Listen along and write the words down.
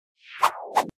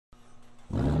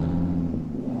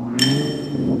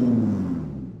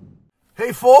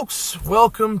Hey folks,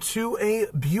 welcome to a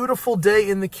beautiful day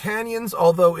in the canyons,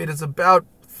 although it is about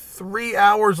 3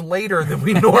 hours later than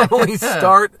we normally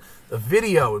start the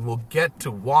video, and we'll get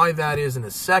to why that is in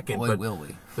a second. Boy, but will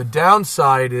we. The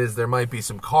downside is there might be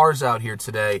some cars out here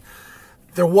today.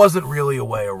 There wasn't really a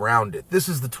way around it. This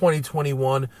is the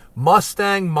 2021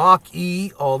 Mustang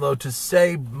Mach-E, although to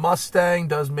say Mustang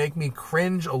does make me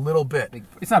cringe a little bit.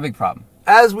 It's not a big problem.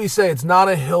 As we say, it's not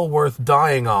a hill worth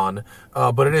dying on,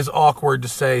 but it is awkward to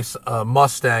say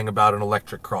Mustang about an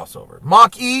electric crossover.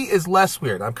 Mach-E is less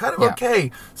weird. I'm kind of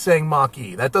okay saying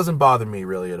Mach-E. That doesn't bother me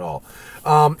really at all.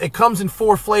 It comes in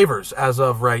 4 flavors as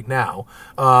of right now.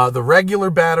 The regular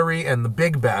battery and the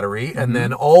big battery, and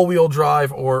then all-wheel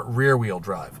drive or rear-wheel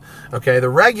drive. Okay, the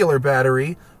regular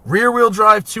battery, rear-wheel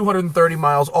drive, 230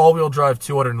 miles, all-wheel drive,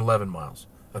 211 miles.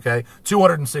 Okay,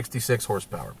 266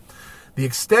 horsepower. The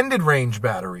extended range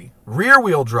battery,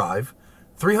 rear-wheel drive,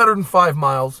 305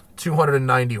 miles,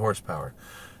 290 horsepower.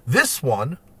 This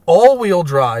one, all-wheel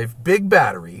drive, big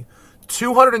battery,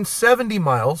 270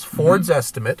 miles, Ford's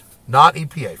estimate, not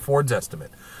EPA, Ford's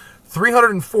estimate.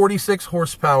 346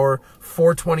 horsepower,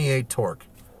 428 torque.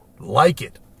 Like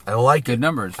it. I like it. Good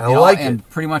numbers. I like it. And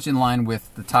pretty much in line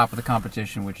with the top of the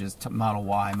competition, which is Model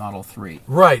Y, Model 3.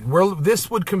 Right.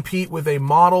 This would compete with a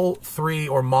Model 3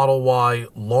 or Model Y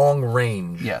long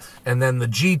range. Yes. And then the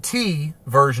GT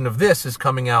version of this is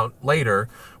coming out later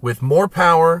with more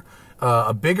power,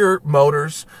 a bigger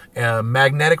motors,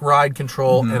 magnetic ride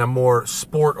control, and a more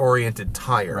sport-oriented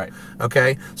tire. Right.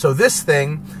 Okay. So this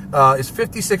thing is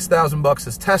 $56,000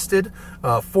 as tested,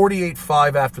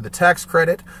 $48,500 after the tax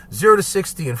credit, 0 to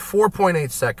 60 in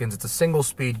 4.8 seconds. It's a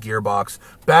single-speed gearbox.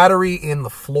 Battery in the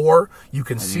floor. You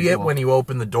can see it when you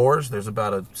open the doors. There's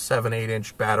about a 7-8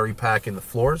 inch battery pack in the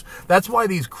floors. That's why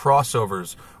these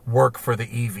crossovers work for the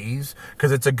EVs,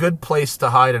 because it's a good place to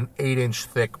hide an 8-inch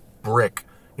thick brick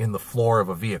in the floor of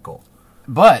a vehicle.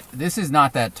 But this is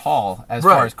not that tall as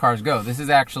far as cars go. This is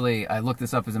actually, I looked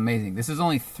this up, is amazing. This is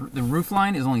only, the roof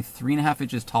line is only 3.5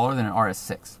 inches taller than an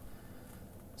RS6.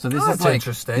 So this is like,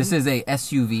 interesting. This is a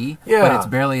SUV, but it's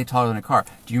barely taller than a car.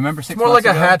 Do you remember 6 months ago? More like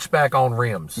a hatchback on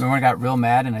rims. Remember when I got real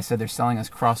mad and I said they're selling us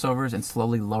crossovers and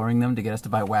slowly lowering them to get us to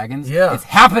buy wagons? Yeah. It's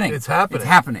happening. It's happening. It's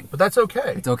happening. But that's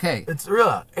okay. It's okay.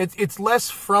 It's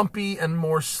less frumpy and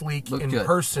more sleek in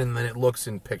person than it looks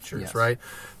in pictures, right?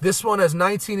 This one has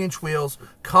 19-inch wheels,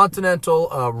 Continental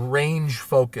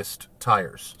range-focused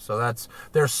tires. So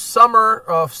they're summer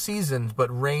seasoned, but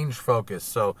range-focused.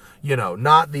 So, you know,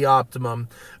 not the optimum.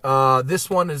 This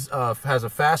one has a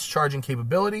fast charging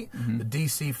capability, the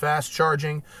DC fast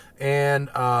charging, and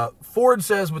Ford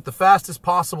says with the fastest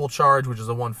possible charge, which is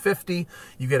a 150,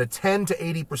 you get a 10 to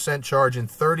 80% charge in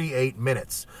 38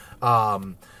 minutes.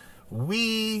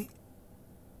 We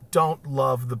don't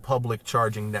love the public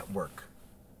charging network.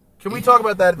 Can we talk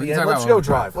about that at the end? Let's go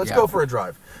drive. Let's go for a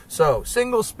drive. So,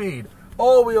 single speed,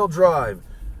 all-wheel drive.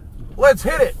 Let's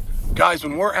hit it. Guys,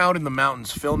 when we're out in the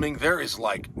mountains filming, there is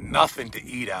like nothing to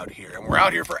eat out here. And we're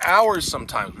out here for hours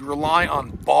sometimes. We rely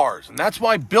on bars. And that's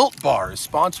why Built Bar is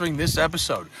sponsoring this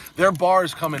episode. Their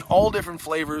bars come in all different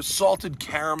flavors, salted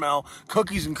caramel,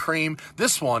 cookies and cream.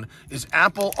 This one is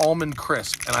apple almond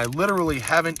crisp. And I literally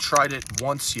haven't tried it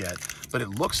once yet, but it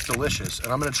looks delicious.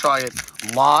 And I'm going to try it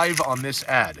live on this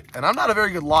ad. And I'm not a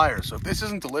very good liar, so if this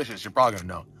isn't delicious, you're probably going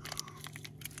to know.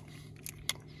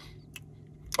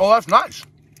 Oh, that's nice.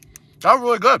 That's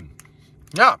really good.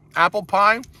 Yeah, apple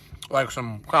pie, like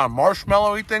some kind of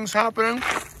marshmallowy things happening.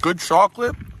 Good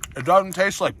chocolate. It doesn't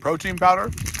taste like protein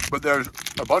powder, but there's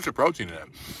a bunch of protein in it.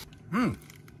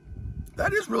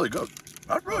 That is really good.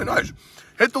 That's really nice.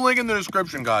 Hit the link in the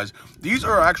description, guys. These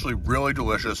are actually really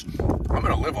delicious. I'm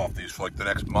going to live off these for like the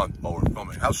next month while we're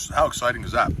filming. How exciting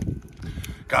is that?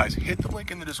 Guys, hit the link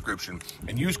in the description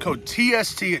and use code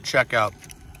TST at checkout.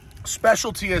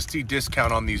 Special TST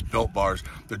discount on these Built Bars.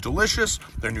 They're delicious,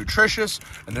 they're nutritious,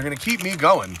 and they're going to keep me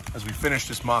going as we finish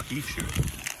this Mach-E shoot.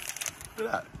 Look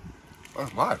at that.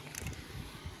 That's nice.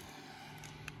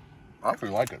 I actually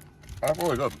like it. That's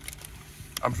really good.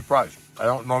 I'm surprised. I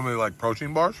don't normally like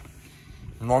protein bars.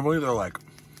 Normally they're like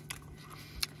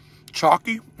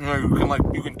chalky. You know,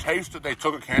 you can taste that they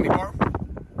took a candy bar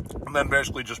and then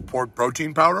basically just poured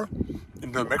protein powder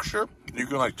into the mixture. You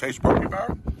can like taste protein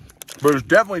powder. But it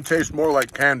definitely tastes more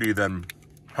like candy than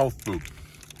health food.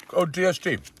 Code TST.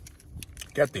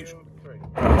 Get these.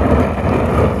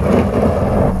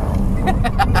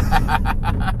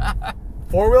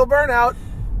 Four-wheel burnout.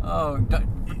 Oh,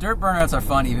 dirt burnouts are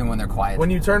fun even when they're quiet. When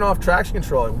you turn off traction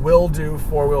control, it will do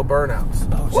four-wheel burnouts.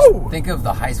 Oh, think of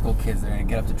the high school kids that are going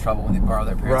to get up to trouble when they borrow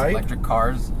their parents' electric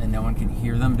cars and no one can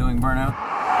hear them doing burnout.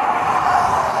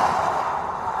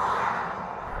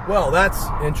 Well, that's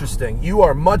interesting. You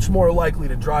are much more likely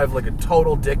to drive like a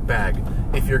total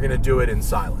dickbag if you're going to do it in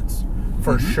silence,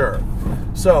 for sure.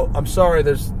 So, I'm sorry,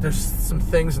 there's some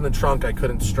things in the trunk I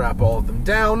couldn't strap all of them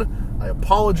down. I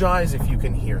apologize if you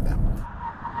can hear them.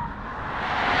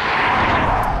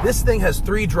 This thing has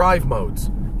 3 drive modes: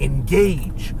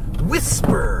 engage,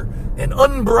 whisper, and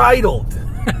unbridled.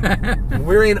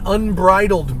 We're in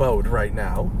unbridled mode right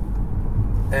now.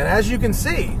 And as you can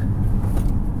see,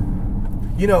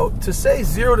 you know, to say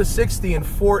 0 to 60 in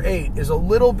 4.8 is a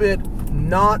little bit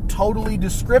not totally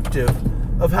descriptive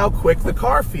of how quick the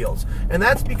car feels. And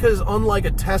that's because, unlike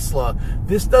a Tesla,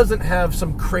 this doesn't have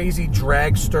some crazy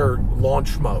dragster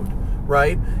launch mode,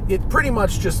 right? It pretty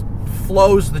much just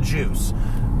flows the juice.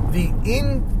 The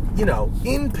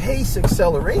in-pace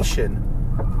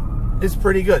acceleration is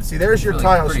pretty good. See, there's your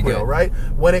tile squeal, right?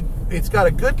 When it's got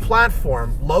a good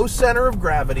platform, low center of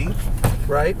gravity,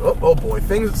 right? Oh boy,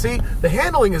 things. See, the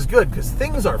handling is good because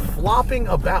things are flopping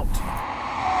about.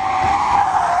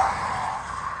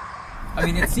 I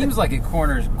mean, it seems like it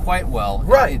corners quite well.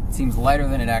 Right. It seems lighter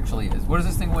than it actually is. What does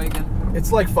this thing weigh again?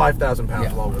 It's like 5,000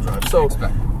 pounds Yeah. all-wheel drive.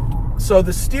 So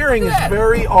the steering is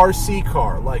very RC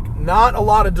car. Like, not a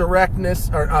lot of directness,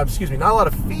 or excuse me, not a lot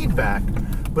of feedback,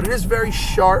 but it is very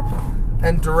sharp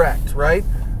and direct, right?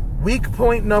 Weak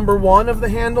point number 1 of the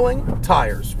handling,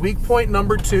 tires. Weak point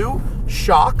number 2,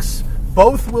 shocks.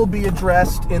 Both will be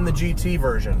addressed in the GT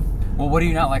version. Well, what do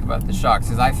you not like about the shocks?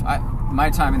 Because my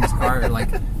time in this car, like,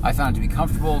 I found it to be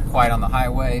comfortable, quiet on the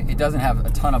highway. It doesn't have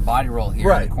a ton of body roll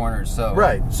here in the corners, so...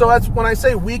 Right. So that's when I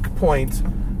say weak point,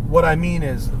 what I mean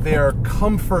is they're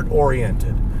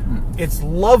comfort-oriented. It's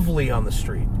lovely on the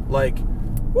street. Like,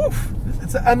 woof.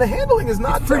 And the handling is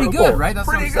not pretty terrible. good, right? That's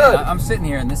pretty what good. I'm sitting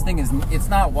here, and this thing it's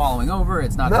not wallowing over.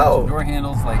 It's not touching door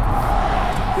handles. Like,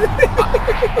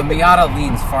 a Miata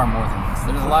leans far more than this.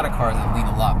 There's a lot of cars that lean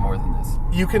a lot more than this.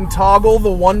 You can toggle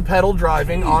the one pedal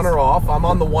driving on or off. I'm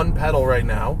on the one pedal right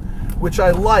now, which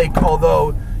I like,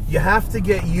 although you have to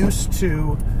get used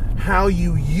to how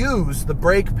you use the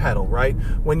brake pedal, right?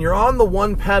 When you're on the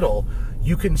one pedal,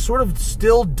 you can sort of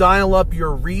still dial up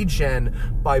your regen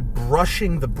by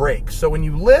brushing the brake. So when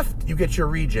you lift, you get your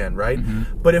regen, right?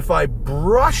 But if I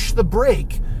brush the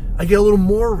brake, I get a little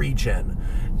more regen.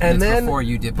 And then before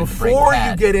you dip before into brake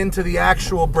you get into the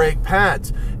actual brake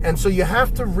pads. And so you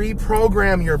have to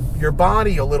reprogram your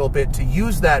body a little bit to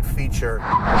use that feature.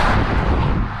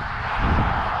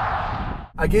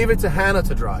 I gave it to Hannah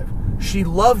to drive. She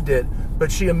loved it,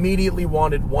 but she immediately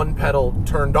wanted one pedal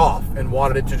turned off and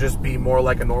wanted it to just be more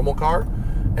like a normal car.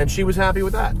 And she was happy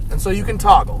with that. And so you can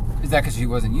toggle. Is that because she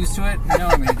wasn't used to it? You know,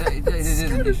 I mean, it is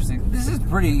interesting. This is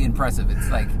pretty impressive.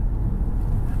 It's like...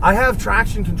 I have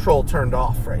traction control turned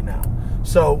off right now.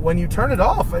 So when you turn it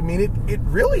off, I mean,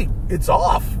 it's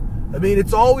off. I mean,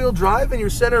 it's all-wheel drive and your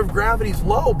center of gravity's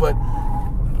low, but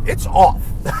it's off.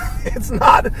 It's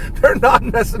not, they're not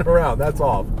messing around. That's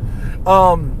off.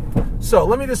 So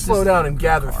let me just slow down and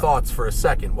gather thoughts for a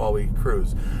second while we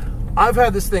cruise. I've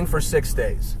had this thing for 6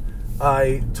 days.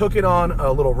 I took it on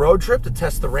a little road trip to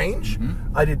test the range.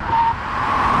 I did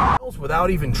without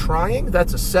even trying.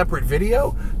 That's a separate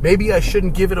video. Maybe I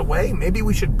shouldn't give it away. Maybe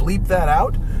we should bleep that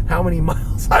out. How many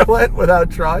miles I went without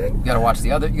trying. You gotta watch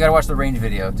the range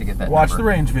video to get that Watch number. the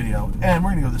range video. And we're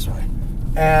gonna go this way.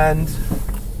 And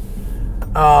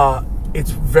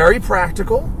it's very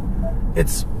practical.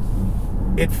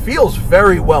 It feels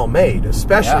very well made,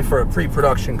 especially for a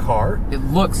pre-production car. It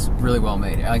looks really well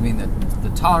made. I mean, the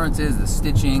tolerances, the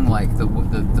stitching, like the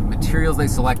materials they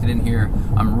selected in here,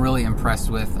 I'm really impressed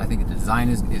with. I think the design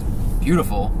is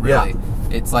beautiful, really. Yeah.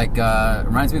 It's like,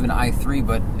 reminds me of an i3,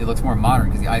 but it looks more modern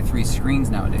because the i3 screens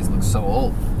nowadays look so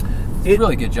old. It's a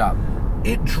really good job.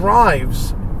 It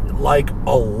drives like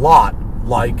a lot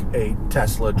like a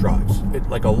Tesla drives.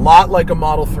 Like a lot like a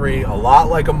Model 3, a lot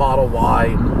like a Model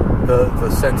Y. The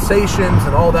sensations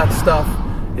and all that stuff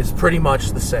is pretty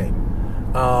much the same.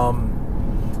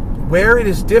 Where it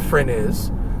is different is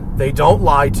they don't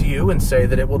lie to you and say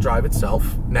that it will drive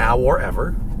itself now or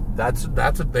ever.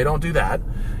 They don't do that.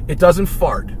 It doesn't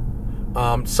fart.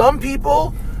 Some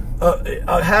people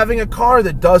having a car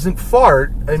that doesn't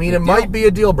fart, I mean, it might be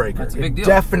a deal breaker. That's a big deal. It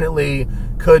definitely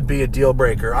could be a deal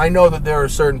breaker. I know that there are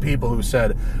certain people who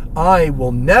said, I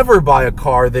will never buy a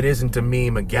car that isn't a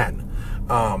meme again.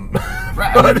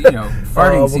 Right, I mean,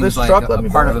 farting seems like a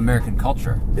part of American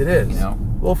culture. It is.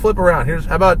 We'll flip around.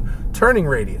 How about turning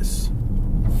radius?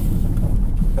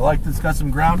 I like this. Got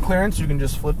some ground clearance. You can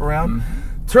just flip around.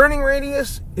 Turning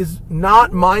radius is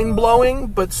not mind-blowing,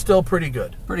 but still pretty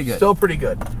good. Pretty good. Still pretty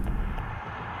good.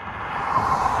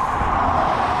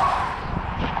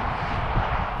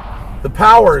 The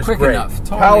power is quick great. enough.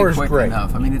 Totally Power's quick great.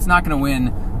 enough. I mean, it's not going to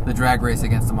win the drag race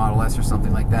against the Model S or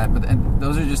something like that, but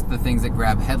those are just the things that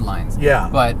grab headlines. Yeah.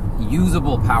 But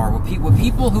usable power, what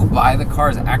people who buy the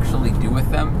cars actually do with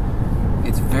them,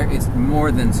 it's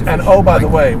more than sufficient. And oh, by the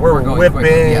way, we're going whipping.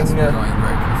 Yes, we're going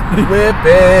very quickly.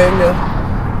 Whipping.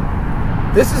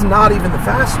 This is not even the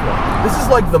fast one. This is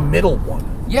like the middle one.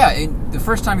 Yeah, the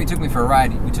first time you took me for a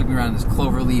ride, you took me around this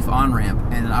cloverleaf on-ramp,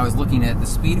 and I was looking at the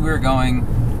speed we were going,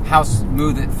 how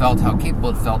smooth it felt, how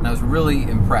capable it felt, and I was really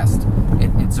impressed.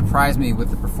 It surprised me with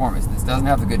the performance. This doesn't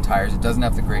have the good tires. It doesn't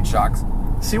have the great shocks.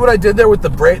 See what I did there with the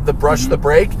brake, the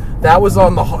brake? That was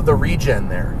on the regen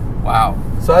there. Wow.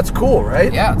 So that's cool,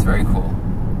 right? Yeah, it's very cool.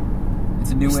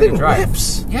 It's a new This way thing to drive.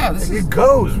 whips. Yeah, It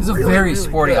goes. This is really, a very really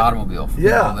sporty good. automobile for people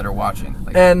that are watching.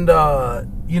 And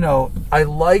you know, I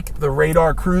like the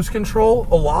radar cruise control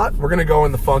a lot. We're gonna go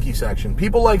in the funky section.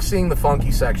 People like seeing the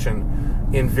funky section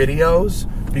in videos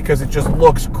because it just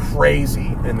looks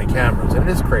crazy in the cameras, and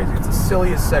it is crazy. It's the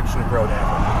silliest section of road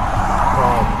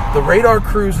ever. The radar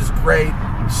cruise is great.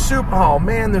 Oh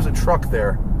man, there's a truck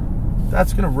there.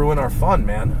 That's gonna ruin our fun,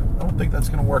 man. I don't think that's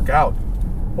gonna work out.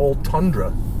 Old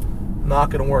Tundra,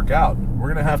 not gonna work out. We're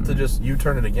gonna have to just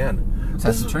U-turn it again.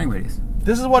 That's the turning radius.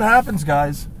 This is what happens,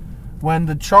 guys, when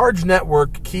the charge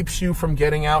network keeps you from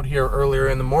getting out here earlier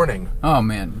in the morning. Oh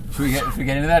man, should we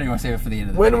get into that, or do you want to save it for the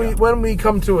end of the video? When we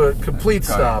come to a complete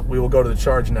stop, we will go to the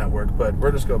charge network, but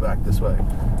we'll just go back this way.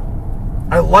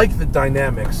 I like the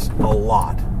dynamics a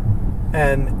lot,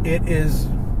 and it is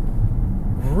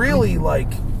really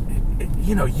like,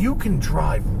 you know, you can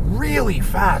drive really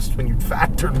fast when you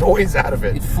factor noise out of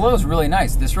it. It flows really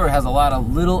nice. This road has a lot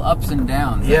of little ups and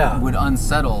downs that would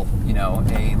unsettle, you know,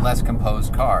 a less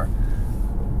composed car.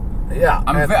 Yeah,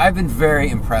 I've been very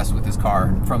impressed with this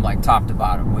car from like top to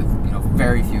bottom, with, you know,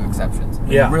 very few exceptions.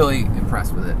 I'm really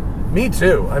impressed with it. Me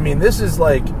too. I mean, this is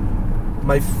like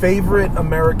my favorite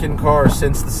American car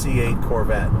since the C8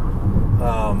 Corvette.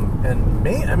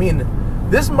 I mean,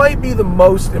 this might be the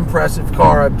most impressive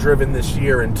car I've driven this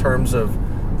year in terms of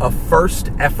a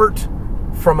first effort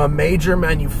from a major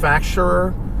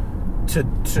manufacturer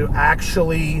to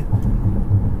actually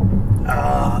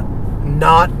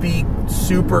not be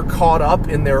super caught up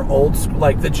in their old school.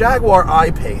 Like the Jaguar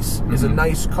I-Pace is a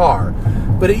nice car,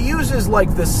 but it uses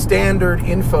like the standard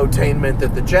infotainment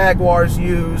that the Jaguars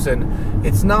use, and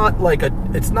it's not like a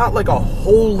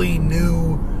wholly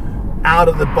new out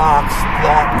of the box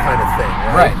thought kind of thing,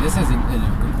 right? This is a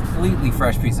completely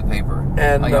fresh piece of paper,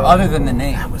 and like, other than the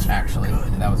name, that was actually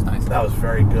good. That was nice. That was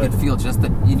very good. You could feel just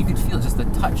the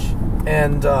touch,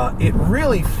 and it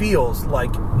really feels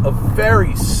like a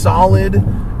very solid,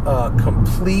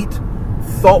 complete,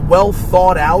 well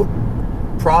thought out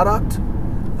product.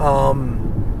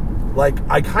 Like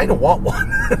I kind of want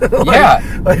one.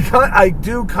 I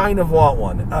do kind of want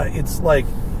one. It's like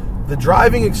the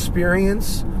driving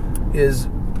experience is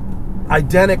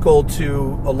identical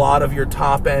to a lot of your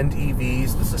top-end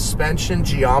EVs. The suspension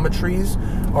geometries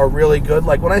are really good.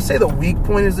 Like when I say the weak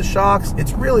point is the shocks,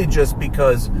 it's really just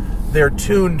because they're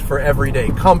tuned for everyday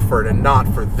comfort and not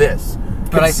for this.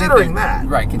 But considering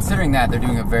that, they're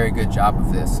doing a very good job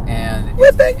of this, and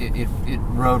it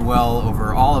rode well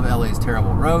over all of LA's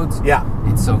terrible roads. Yeah,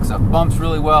 it soaks up bumps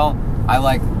really well. I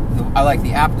like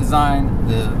the app design.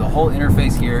 The whole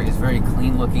interface here is very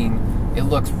clean looking. It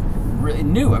looks really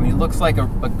new. I mean, it looks like a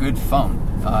good phone.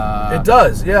 It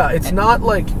does, yeah. It's not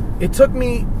like, it took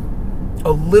me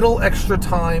a little extra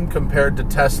time compared to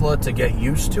Tesla to get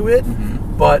used to it,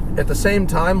 but at the same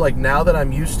time, like now that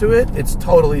I'm used to it, it's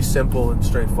totally simple and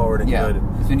straightforward and good.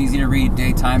 It's been easy to read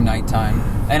daytime, nighttime,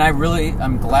 and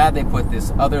I'm glad they put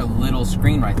this other little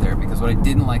screen right there, because what I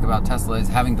didn't like about Tesla is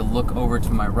having to look over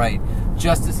to my right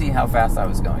just to see how fast I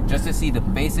was going, just to see the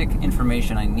basic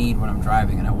information I need when I'm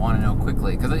driving, and I want to know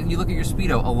quickly, because you look at your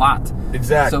speedo a lot.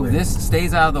 Exactly. So this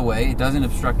stays out of the way. It doesn't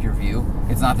obstruct your view.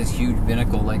 It's not this huge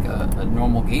binnacle like a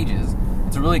normal gauges.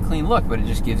 It's a really clean look, but it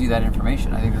just gives you that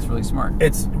information. I think that's really smart.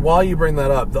 It's, while you bring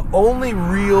that up, the only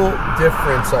real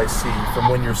difference I see from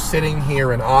when you're sitting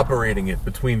here and operating it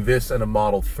between this and a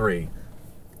Model 3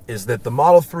 is that the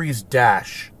Model 3's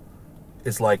dash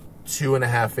is like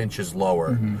 2.5 inches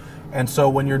lower. And so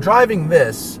when you're driving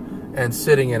this and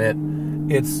sitting in it,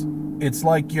 it's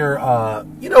like you're,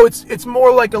 you know, it's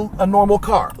more like a normal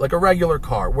car, like a regular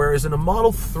car. Whereas in a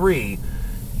Model 3,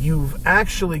 you've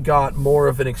actually got more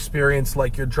of an experience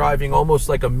like you're driving almost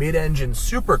like a mid-engine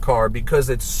supercar because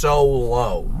it's so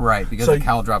low. Right, because the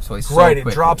cowl drops away so quick.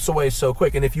 quick. It drops away so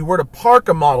quick. And if you were to park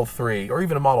a Model 3 or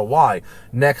even a Model Y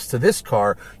next to this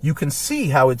car, you can see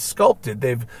how it's sculpted.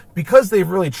 Because they've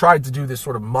really tried to do this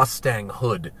sort of Mustang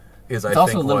hood is, it's I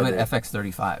also think, a little bit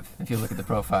FX35 if you look at the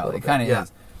profile. It kind of yeah.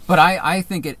 is. But I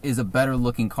think it is a better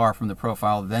looking car from the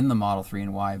profile than the Model 3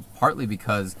 and Y, partly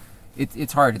because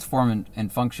it's hard. It's form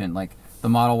and function. Like the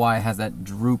Model Y has that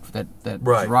droop, that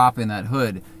right. drop in that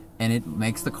hood, and it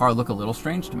makes the car look a little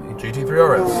strange to me. GT3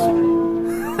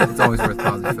 RS. It's always worth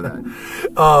pausing for that.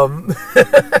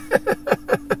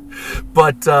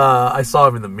 But I saw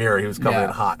him in the mirror. He was coming in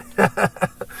hot.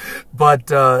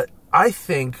 But I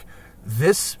think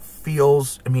this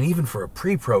feels, I mean, even for a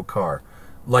pre-pro car,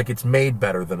 like it's made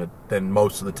better than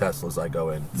most of the Teslas I go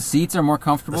in. The seats are more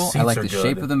comfortable. I like the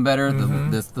shape of them better.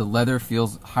 Mm-hmm. The leather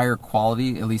feels higher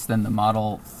quality, at least than the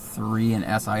Model 3 and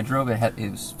S I drove. It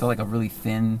felt like a really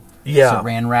thin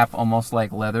saran wrap, almost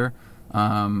like leather.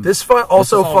 This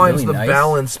also finds really the nice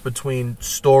balance between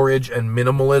storage and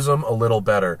minimalism a little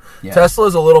better. Yeah.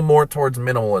 Tesla's a little more towards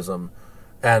minimalism,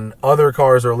 and other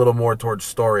cars are a little more towards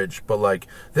storage. But like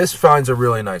this finds a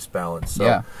really nice balance. So,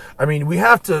 yeah. I mean, we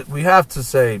have to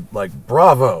say, like,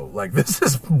 bravo. Like, this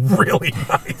is really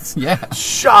nice. Yeah.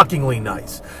 Shockingly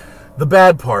nice. The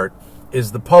bad part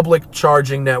is the public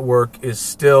charging network is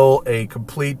still a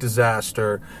complete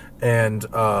disaster. And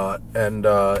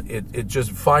it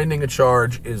just finding a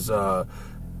charge is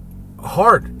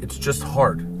hard. It's just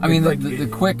hard. I mean, the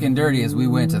quick and dirty is we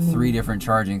went to 3 different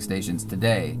charging stations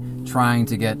today, trying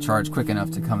to get charged quick enough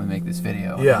to come and make this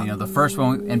video. Yeah. And, the first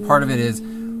one, and part of it is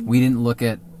we didn't look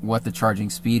at what the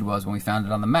charging speed was when we found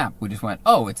it on the map. We just went,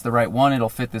 oh, it's the right one. It'll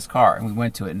fit this car, and we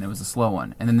went to it, and it was a slow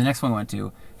one. And then the next one we went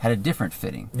to had a different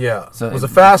fitting. Yeah, so it was a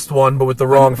fast one, but with the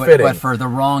wrong fitting. But for the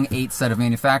wrong 8 set of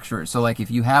manufacturers. So, like, if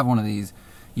you have one of these,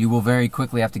 you will very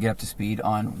quickly have to get up to speed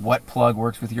on what plug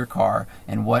works with your car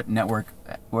and what network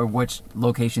or which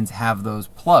locations have those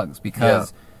plugs.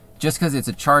 Because just because it's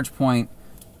a charge point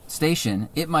station,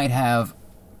 it might have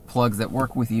plugs that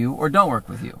work with you or don't work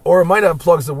with you. Or it might have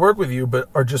plugs that work with you but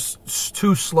are just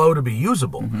too slow to be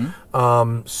usable.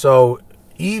 So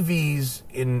EVs,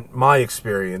 in my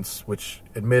experience, which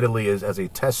admittedly is as a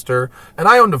tester, and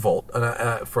I owned a Volt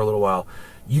for a little while,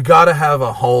 you got to have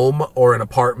a home or an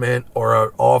apartment or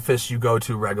an office you go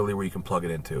to regularly where you can plug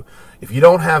it into. If you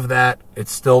don't have that,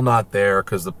 it's still not there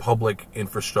because the public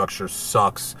infrastructure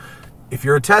sucks. If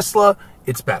you're a Tesla,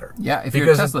 it's better. Yeah, if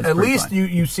you're a Tesla, it's at least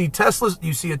you see Teslas,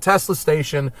 you see a Tesla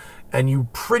station, and you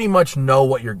pretty much know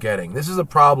what you're getting. This is a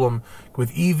problem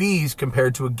with EVs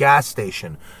compared to a gas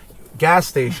station. Gas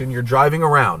station, you're driving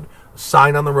around.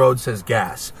 Sign on the road says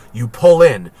gas. You pull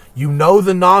in. You know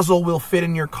the nozzle will fit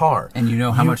in your car. And you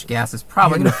know how much gas is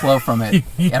probably going to flow from it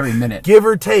every minute. Give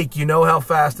or take, you know how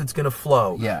fast it's going to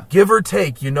flow. Yeah. Give or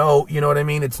take, you know what I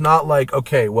mean? It's not like,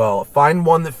 okay, well, find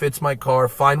one that fits my car,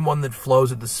 find one that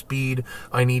flows at the speed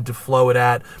I need to flow it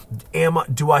at.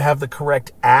 Do I have the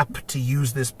correct app to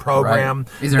use this program?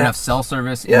 Right. Is there enough cell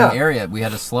service in the area? We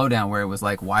had a slowdown where it was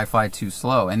like Wi-Fi too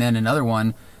slow. And then another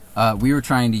one, we were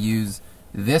trying to use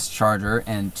this charger,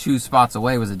 and 2 spots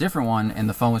away was a different one, and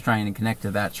the phone was trying to connect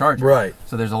to that charger. Right.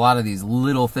 So there's a lot of these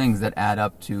little things that add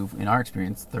up to, in our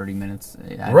experience, 30 minutes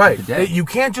a day. You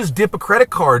can't just dip a credit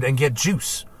card and get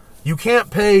juice. You can't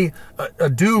pay a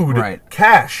dude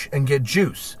cash and get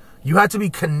juice. You have to be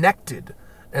connected.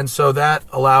 And so that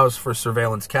allows for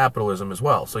surveillance capitalism as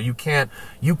well. So you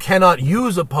cannot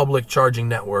use a public charging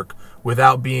network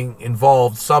without being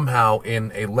involved somehow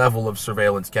in a level of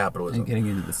surveillance capitalism and getting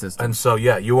into the system. And so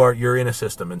you're in a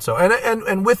system. And so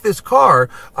and with this car,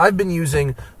 I've been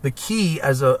using the key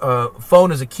as a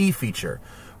phone as a key feature,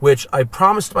 which I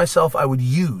promised myself I would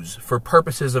use for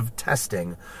purposes of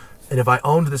testing. And if I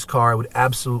owned this car, I would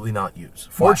absolutely not use.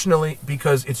 Fortunately,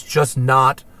 because it's just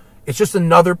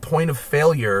another point of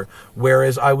failure,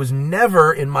 whereas I was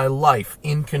never in my life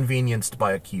inconvenienced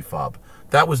by a key fob.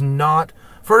 That was not...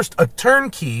 First, a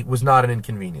turnkey was not an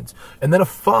inconvenience, and then a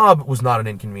fob was not an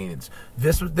inconvenience.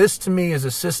 This to me is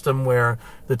a system where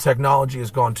the technology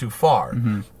has gone too far.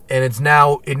 And it's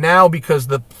now because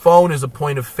the phone is a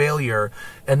point of failure,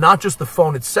 and not just the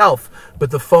phone itself, but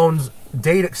the phone's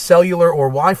data, cellular or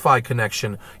Wi-Fi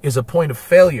connection is a point of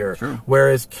failure. True.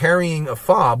 Whereas carrying a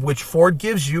fob, which Ford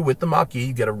gives you with the Mach-E,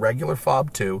 you get a regular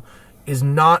fob too, is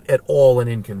not at all an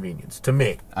inconvenience to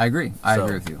me. I agree. I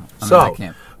agree with you. So,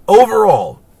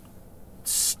 overall,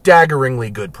 staggeringly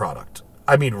good product.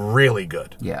 I mean, really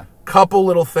good. Yeah. Couple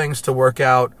little things to work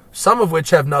out, some of which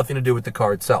have nothing to do with the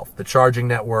car itself. The charging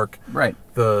network, right?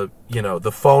 The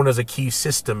phone as a key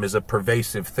system is a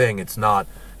pervasive thing. It's not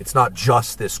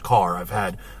just this car. I've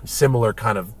had similar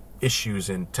kind of issues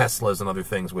in Teslas and other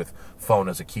things with phone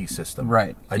as a key system.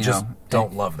 Right. I just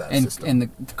don't love that system. And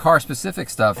the car specific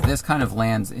stuff, this kind of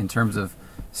lands in terms of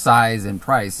size and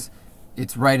price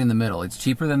it's right in the middle. It's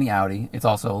cheaper than the Audi. It's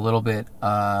also a little bit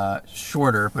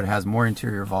shorter, but it has more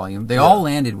interior volume. They all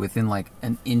landed within like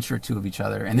an inch or two of each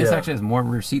other, and this actually has more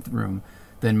rear seat room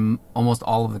than almost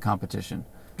all of the competition.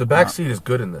 The back seat is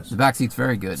good in this. The back seat's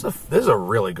very good. This is a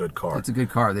really good car. It's a good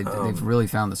car. They've really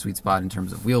found the sweet spot in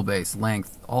terms of wheelbase,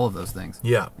 length, all of those things.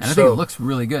 Yeah. And I think it looks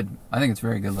really good. I think it's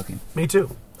very good looking. Me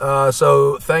too.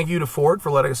 So thank you to Ford for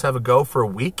letting us have a go for a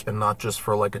week and not just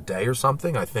for like a day or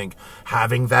something. I think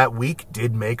having that week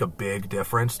did make a big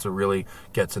difference to really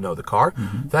get to know the car.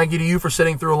 Thank you to you for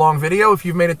sitting through a long video if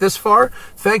you've made it this far.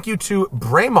 Thank you to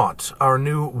Bremont, our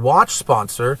new watch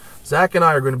sponsor. Zach and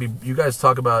I are going to be, you guys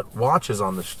talk about watches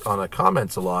on the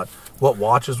comments a lot, what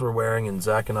watches we're wearing, and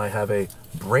Zach and I have a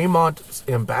Bremont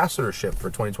ambassadorship for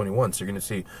 2021. So you're going to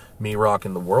see me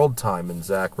rocking the World Time and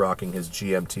Zach rocking his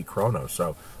GMT Chrono.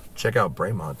 So check out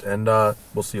Bremont, and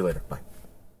we'll see you later. Bye.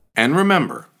 And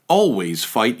remember, always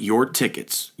fight your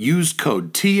tickets. Use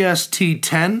code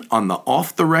TST10 on the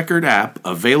Off the Record app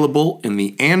available in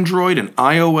the Android and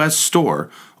iOS store,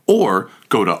 or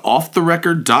go to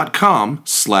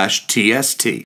offtherecord.com/TST.